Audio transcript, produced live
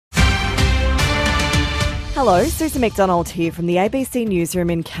Hello, Susan McDonald here from the ABC Newsroom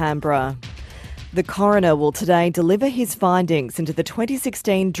in Canberra. The coroner will today deliver his findings into the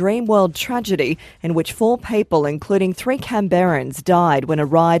 2016 Dreamworld tragedy in which 4 people, including 3 Canberrans, died when a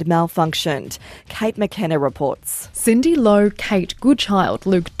ride malfunctioned. Kate McKenna reports. Cindy Lowe, Kate Goodchild,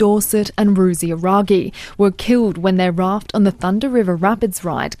 Luke Dorset and Ruzi Aragi were killed when their raft on the Thunder River Rapids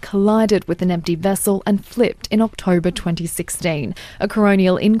ride collided with an empty vessel and flipped in October 2016. A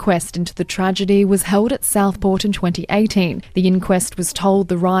coronial inquest into the tragedy was held at Southport in 2018. The inquest was told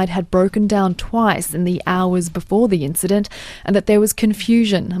the ride had broken down twice in the hours before the incident and that there was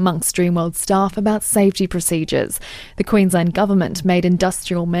confusion amongst Dreamworld staff about safety procedures. The Queensland Government made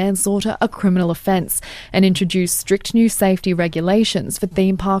industrial manslaughter a criminal offence and introduced strict new safety regulations for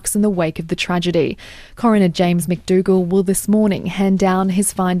theme parks in the wake of the tragedy. Coroner James McDougall will this morning hand down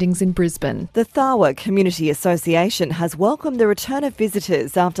his findings in Brisbane. The Tharwa Community Association has welcomed the return of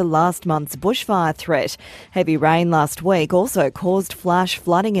visitors after last month's bushfire threat. Heavy rain last week also caused flash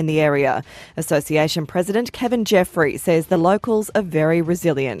flooding in the area. Association President Kevin Jeffrey says the locals are very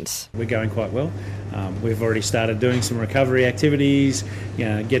resilient. We're going quite well. We've already started doing some recovery activities,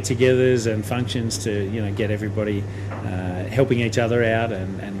 get-togethers and functions to get everybody helping each other out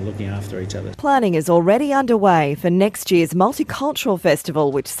and looking after each other. Planning is already underway for next year's Multicultural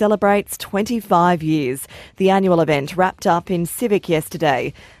Festival, which celebrates 25 years. The annual event wrapped up in Civic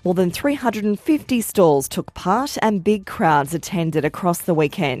yesterday. More than 350 stalls took part and big crowds attended across the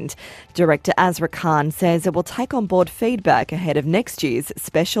weekend. Director Azra Khan says it will take on board feedback ahead of next year's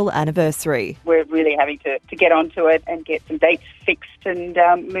special anniversary. We're really having to get onto it and get some dates fixed and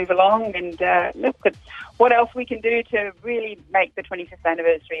move along and look at what else we can do to really make the 25th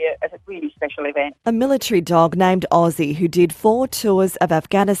anniversary a really special event. A military dog named Aussie, who did 4 tours of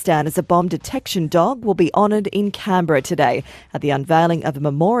Afghanistan as a bomb detection dog, will be honoured in Canberra today at the unveiling of a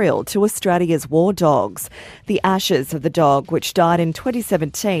memorial to Australia's war dogs. The ashes of the dog, which died in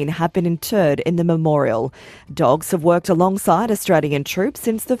 2017, have been interred in the memorial. Dogs have worked alongside Australian troops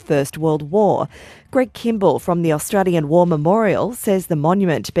since the First World War. Greg Kimball from the Australian War Memorial says the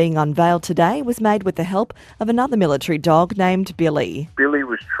monument being unveiled today was made with the help of another military dog named Billy. Billy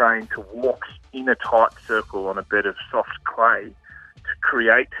was trained to walk in a tight circle on a bed of soft clay to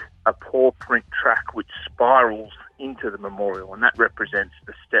create a paw print track which spirals into the memorial, and that represents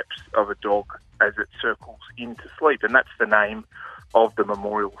the steps of a dog as it circles into sleep, and that's the name of the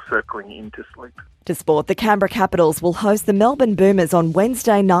memorial, circling into sleep. To sport, the Canberra Capitals will host the Melbourne Boomers on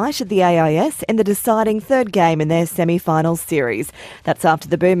Wednesday night at the AIS in the deciding third game in their semi-final series. That's after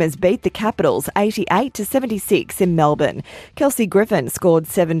the Boomers beat the Capitals 88-76 in Melbourne. Kelsey Griffin scored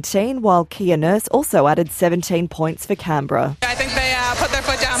 17, while Kia Nurse also added 17 points for Canberra. I think they put their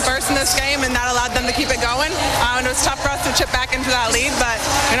foot down first in this game, and that allowed them to keep it going. It was tough for us to chip back into that lead, but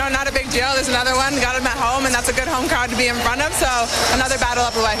not a big deal. There's another one. Got them at home, and that's a good home crowd to be in front of. So another battle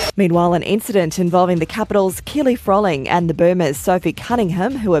up the way. Meanwhile, an incident involving the Capitals' Keely Froling and the Boomers' Sophie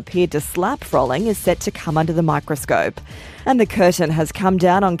Cunningham, who appeared to slap Froling, is set to come under the microscope. And the curtain has come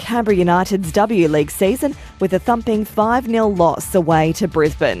down on Canberra United's W-League season with a thumping 5-0 loss away to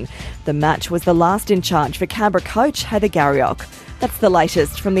Brisbane. The match was the last in charge for Canberra coach Heather Garriock. That's the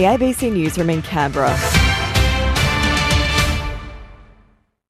latest from the ABC Newsroom in Canberra.